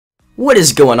What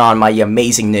is going on, my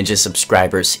amazing ninja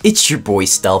subscribers? It's your boy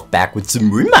Stealth back with some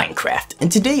more Minecraft,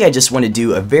 and today I just want to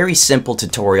do a very simple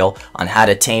tutorial on how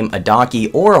to tame a donkey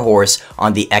or a horse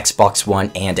on the Xbox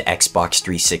One and Xbox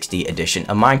 360 edition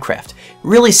of Minecraft.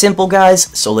 Really simple, guys,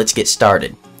 so let's get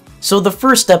started. So the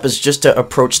first step is just to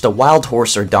approach the wild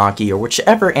horse or donkey or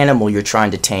whichever animal you're trying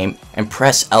to tame and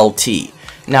press LT.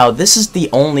 Now this is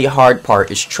the only hard part,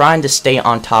 is trying to stay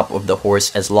on top of the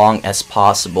horse as long as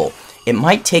possible. It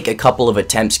might take a couple of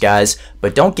attempts, guys,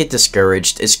 but don't get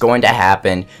discouraged. It's going to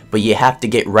happen, but you have to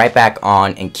get right back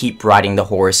on and keep riding the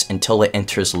horse until it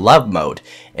enters love mode.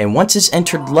 And once it's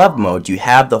entered love mode, you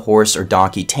have the horse or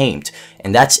donkey tamed.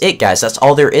 And that's it, guys. That's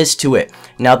all there is to it.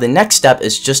 Now the next step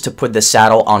is just to put the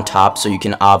saddle on top so you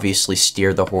can obviously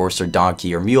steer the horse or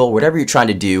donkey or mule, whatever you're trying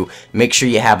to do. Make sure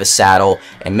you have a saddle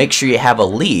and make sure you have a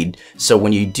lead so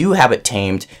when you do have it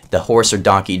tamed, the horse or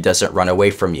donkey doesn't run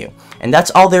away from you. And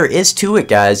that's all there is to it,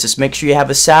 guys. Just make sure you have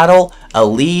a saddle, a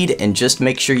lead, and just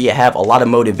make sure you have a lot of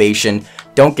motivation.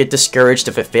 Don't get discouraged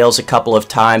if it fails a couple of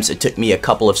times. It took me a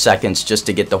couple of seconds just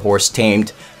to get the horse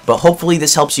tamed. But hopefully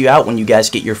this helps you out when you guys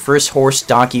get your first horse,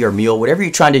 donkey, or mule, whatever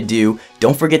you're trying to do.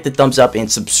 Don't forget to thumbs up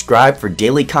and subscribe for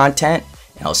daily content,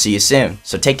 and I'll see you soon.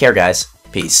 So take care, guys.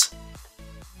 Peace.